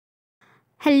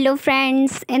Hello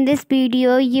friends, in this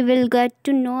video you will get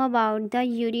to know about the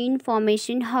urine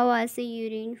formation, how as a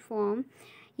urine form,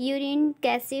 urine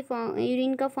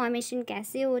urine का formation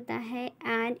कैसे होता है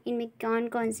and इनमें कौन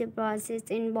कौन से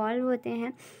प्रोसेस इन्वॉल्व होते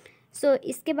हैं।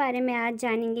 इसके बारे में आज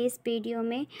जानेंगे इस वीडियो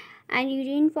में। एंड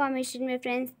यूरिन फॉर्मेशन में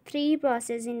फ्रेंड्स 3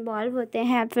 प्रोसेस इन्वॉल्व होते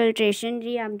हैं, फिल्ट्रेशन,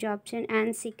 रीअब्जॉर्प्शन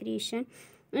एंड सिक्रीशन।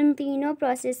 इन तीनों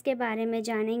प्रोसेस के बारे में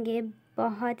जानेंगे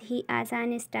बहुत ही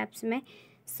आसान स्टेप्स में।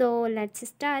 So let's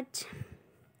start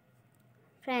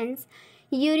friends.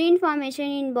 Urine formation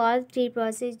involve 3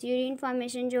 process. Urine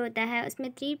formation जो होता है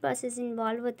उसमें 3 प्रोसेस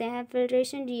इन्वॉल्व होते हैं,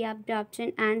 filtration,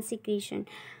 reabsorption and secretion.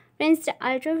 Friends,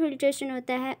 ultra filtration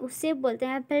होता है उससे बोलते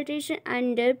हैं filtration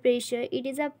under pressure. It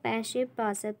is a passive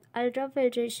process. Ultra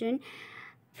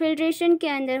filtration के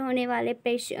अंदर होने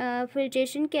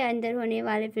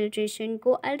वाले फिल्ट्रेशन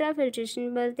को अल्ट्रा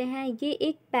फिल्ट्रेशन बोलते हैं। ये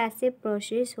एक पैसिव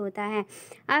प्रोसेस होता है।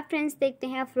 आप फ्रेंड्स देखते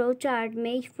हैं फ्लो चार्ट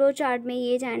में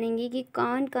ये जानेंगे कि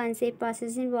कौन कौन से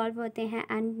प्रोसेस इन्वॉल्व होते हैं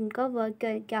एंड उनका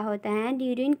वर्क क्या होता है एंड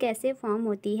यूरिन कैसे फॉर्म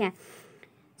होती है।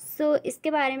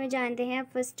 इसके बारे में जानते हैं।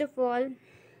 फर्स्ट ऑफ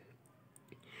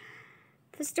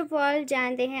ऑल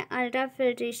जानते हैं अल्ट्रा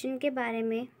फिल्ट्रेशन के बारे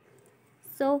में।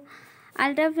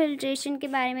 अल्ट्रा फिल्ट्रेशन के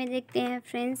बारे में देखते हैं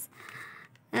फ्रेंड्स।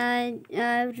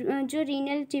 जो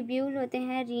रीनल ट्यूब्यूल होते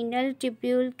हैं, रीनल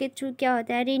ट्यूब्यूल के थ्रू क्या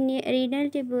होता है, रीनल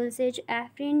ट्यूब्यूल से जो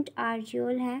एफरेंट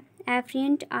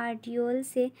आर्टियोल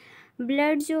से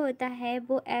ब्लड जो होता है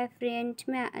वो एफरेंट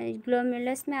में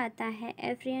ग्लोमेरुलस में आता है।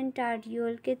 एफरेंट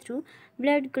आर्टियोल के थ्रू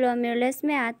ब्लड ग्लोमेरुलस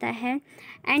में आता है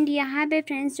एंड यहाँ पे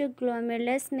फ्रेंड्स जो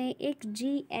ग्लोमेरुलस में एक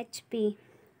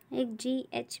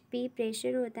GHP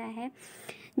प्रेशर होता है।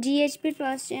 GHP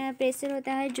प्रेशर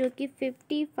होता है जो कि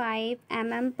 55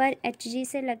 mm/Hg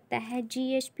से लगता है।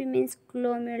 GHP means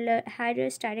glomerular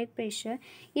hydrostatic pressure.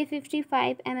 ये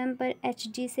 55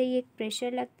 mm/Hg से ये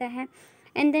प्रेशर लगता है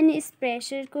एंड देन इस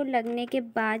प्रेशर को लगने के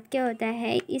बाद क्या होता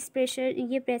है, ये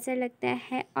प्रेशर लगता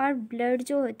है और ब्लड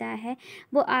जो होता है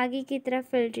वो आगे की तरफ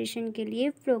फिल्ट्रेशन के लिए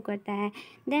फ्लो करता है।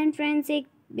 देन फ्रेंड्स एक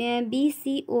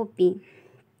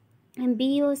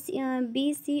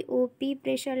BCOP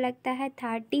प्रेशर लगता है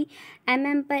 30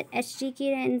 mm/Hg की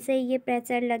रेंज से ये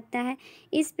प्रेशर लगता है।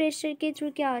 इस प्रेशर के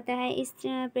थ्रू क्या होता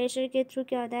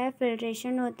है,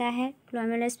 फिल्ट्रेशन होता है।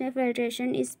 ग्लोमेरुलस में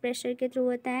फिल्ट्रेशन इस प्रेशर के थ्रू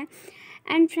होता है।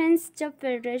 एंड फ्रेंड्स जब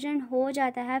फिल्ट्रेशन हो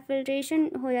जाता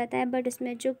है बट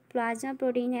उसमें जो प्लाज्मा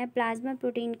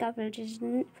प्रोटीन का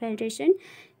फिल्ट्रेशन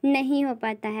नहीं हो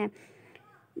पाता है।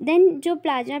 देन जो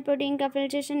प्लाज्मा प्रोटीन का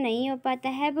फिल्ट्रेशन नहीं हो पाता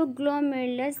है वो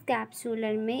ग्लोमेरुलस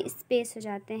कैप्सुलर में स्पेस हो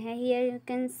जाते हैं। Here you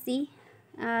can see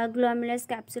glomerulus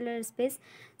capsular space.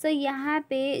 यहाँ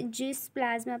पे जिस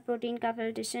प्लाज्मा प्रोटीन का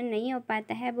फिल्ट्रेशन नहीं हो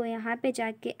पाता है वो यहाँ पे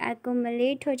जाके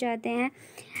एक्युमुलेट हो जाते हैं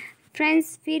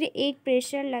फ्रेंड्स। फिर एक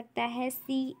प्रेशर लगता है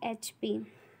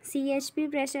CHP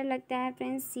प्रेशर लगता है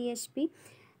friends, CHP।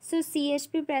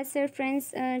 CHP pressure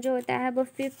friends जो होता है वो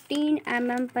 15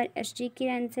 mm/Hg की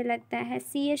रेंज से लगता है।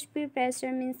 CHP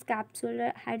pressure means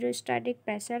capsular hydrostatic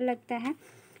pressure लगता है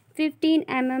 15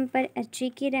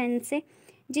 mm/Hg की रेंज से,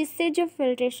 जिससे जो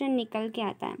फिल्ट्रेशन निकल के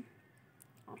आता है।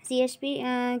 CHP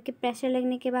के प्रेशर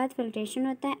लगने के बाद फिल्ट्रेशन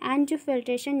होता है एंड जो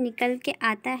फिल्ट्रेशन निकल के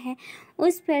आता है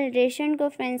उस फिल्ट्रेशन को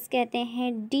फ्रेंड्स कहते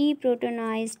हैं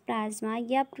डीप्रोटोनाइज्ड प्लाज्मा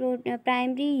या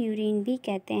प्राइमरी यूरिन भी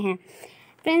कहते हैं।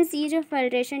 फ्रेंड्स ये जो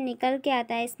फिल्ट्रेशन निकल के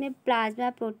आता है इसमें प्लाज्मा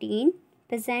प्रोटीन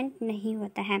प्रेजेंट नहीं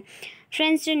होता है।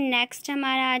 फ्रेंड्स जो नेक्स्ट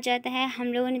हमारा आ जाता है, हम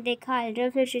लोगों ने देखा अल्ट्रा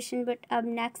फिल्ट्रेशन, बट अब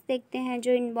नेक्स्ट देखते हैं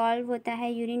जो इन्वॉल्व होता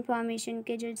है यूरिन फॉर्मेशन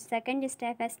के जो सेकंड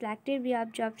स्टेप है, सिलेक्टिव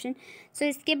रीअब्जॉर्प्शन।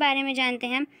 इसके बारे में जानते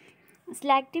हैं।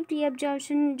 सिलेक्टिव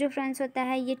रीअब्जॉर्प्शन जो फ्रेंड्स होता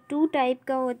है ये 2 टाइप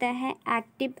का होता है,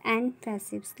 active and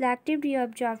passive. Selective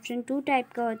reabsorption 2 type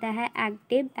का होता है,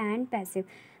 एक्टिव एंड पैसिव।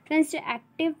 फ्रेंड्स जो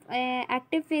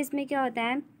एक्टिव फेज़ में क्या होता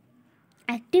है,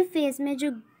 एक्टिव फेज़ में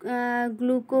जो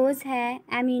ग्लूकोज है,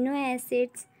 amino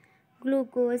acids,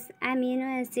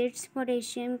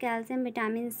 potassium, calcium,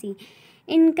 vitamin C,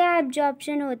 इनका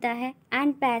एब्जॉर्प्शन होता है।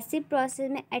 एंड पैसिव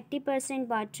प्रोसेस में 80%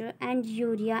 water and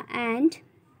urea and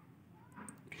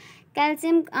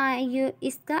calcium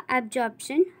इसका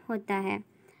एब्जॉर्प्शन होता है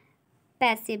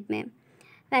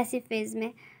पैसिव फेज़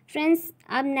में। फ्रेंड्स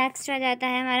अब नेक्स्ट आ जाता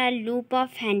है हमारा लूप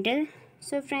ऑफ हैंडल।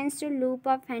 फ्रेंड्स जो लूप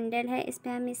ऑफ हैंडल है इस पर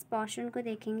हम इस पोर्शन को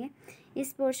देखेंगे,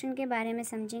 इस पोर्शन के बारे में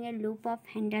समझेंगे, लूप ऑफ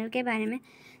हैंडल के बारे में।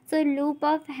 लूप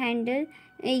ऑफ हैंडल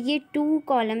ये 2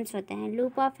 कॉलम्स होते हैं।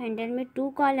 लूप ऑफ हैंडल में 2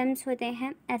 कॉलम्स होते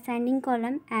हैं, ascending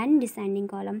column and descending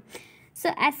column.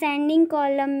 Ascending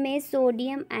column में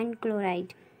sodium and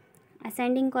chloride.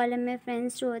 Ascending column में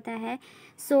फ्रेंड्स जो होता है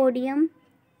सोडियम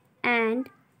एंड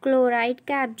क्लोराइड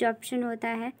का एब्जॉर्प्शन होता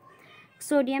है।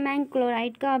 सोडियम एंड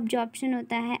क्लोराइड का अब्जॉर्प्शन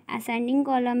होता है असेंडिंग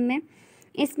कॉलम में,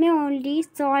 इसमें ओनली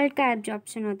सॉल्ट का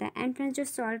एब्जॉर्प्शन होता है। एंड फ्रेंड्स जो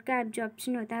सॉल्ट का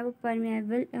एब्जॉर्प्शन होता है वो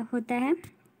परमेएबल होता है।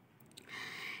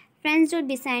 फ्रेंड्स जो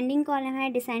डिसेंडिंग कॉलम है,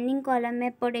 डिसेंडिंग कॉलम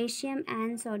में potassium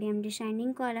and sodium.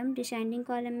 Descending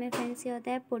column में फ्रेंड्स क्या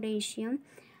होता है,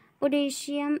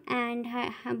 potassium and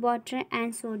water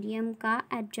and sodium का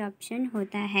एब्जॉर्प्शन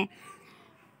होता है,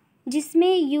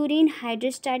 जिसमें यूरिन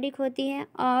हाइड्रोस्टैटिक होती है।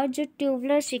 और जो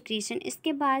ट्यूबुलर सिक्रीशन,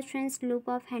 इसके बाद फ्रेंड्स लूप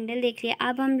ऑफ हैंडल देख लिया,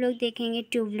 अब हम लोग देखेंगे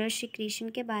ट्यूबुलर सिक्रीशन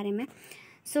के बारे में।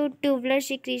 सो ट्यूबुलर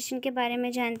सिक्रीशन के बारे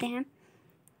में जानते हैं।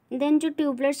 देन जो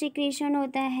ट्यूबुलर सिक्रीशन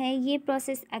होता है ये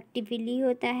प्रोसेस एक्टिवली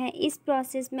होता है। इस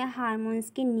प्रोसेस में हार्मोन्स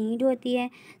की नीड होती है।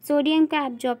 सोडियम का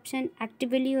एब्जॉर्प्शन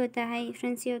एक्टिवली होता है।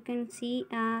 Friends you can C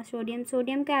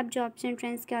sodium का एब्जॉर्प्शन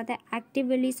फ्रेंड्स क्या होता है,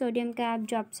 एक्टिवली सोडियम का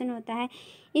एब्जॉर्प्शन होता है।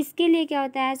 इसके लिए क्या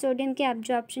होता है, सोडियम के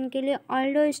एब्जॉर्प्शन के लिए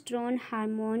ऑल्डोस्टेरोन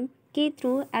हार्मोन के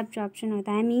थ्रू एब्जॉर्प्शन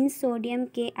होता है। मीन्स सोडियम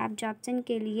के एब्जॉर्प्शन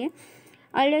के लिए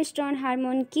ऑल्डोस्टेरोन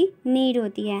हार्मोन की नीड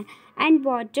होती है। एंड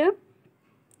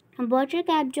वाटर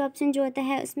का एब्जॉर्प्शन जो होता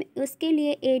है उसके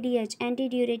लिए ADH एंटी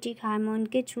ड्यूरेटिक हार्मोन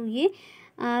के थ्रू ये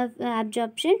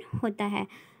एब्जॉर्प्शन होता है।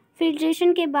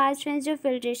 फिल्ट्रेशन के बाद फ्रेंड्स जो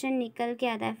फिल्ट्रेशन निकल के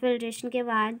आता है, फिल्ट्रेशन के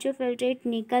बाद जो फिल्ट्रेट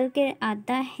निकल के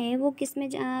आता है वो किस में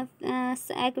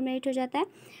एक्युमुलेट हो जाता है,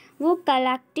 वो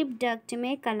कलेक्टिव डक्ट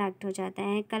में कलेक्ट हो जाता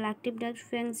है। Collective duct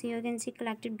friends you can see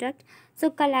collective duct. So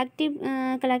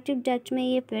collective duct में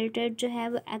ये फिल्ट्रेट जो है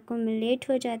वो एक्युमुलेट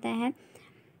हो जाता है।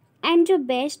 एंड जो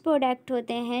बेस्ट प्रोडक्ट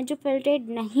होते हैं जो फिल्ट्रेट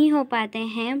नहीं हो पाते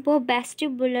हैं वो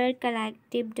वेस्टिबुलर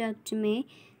कलेक्टिव डक्ट में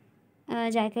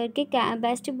जाकर के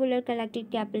वेस्टिबुलर कलेक्टिव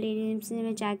कैपिलरीज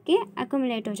में जाके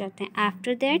एक्युमुलेट हो जाते हैं।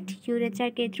 आफ्टर दैट यूरेथ्रा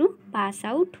के थ्रू पास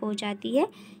आउट हो जाती है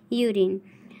यूरिन।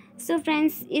 सो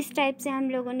फ्रेंड्स इस टाइप से हम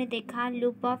लोगों ने देखा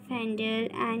लूप ऑफ हैंडल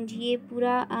एंड ये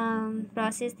पूरा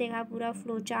प्रोसेस देखा, पूरा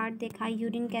फ्लो चार्ट देखा,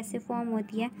 यूरिन कैसे फॉर्म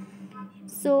होती है।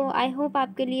 सो आई होप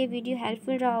आपके लिए वीडियो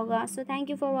हेल्पफुल रहा होगा। So thank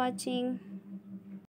you for watching.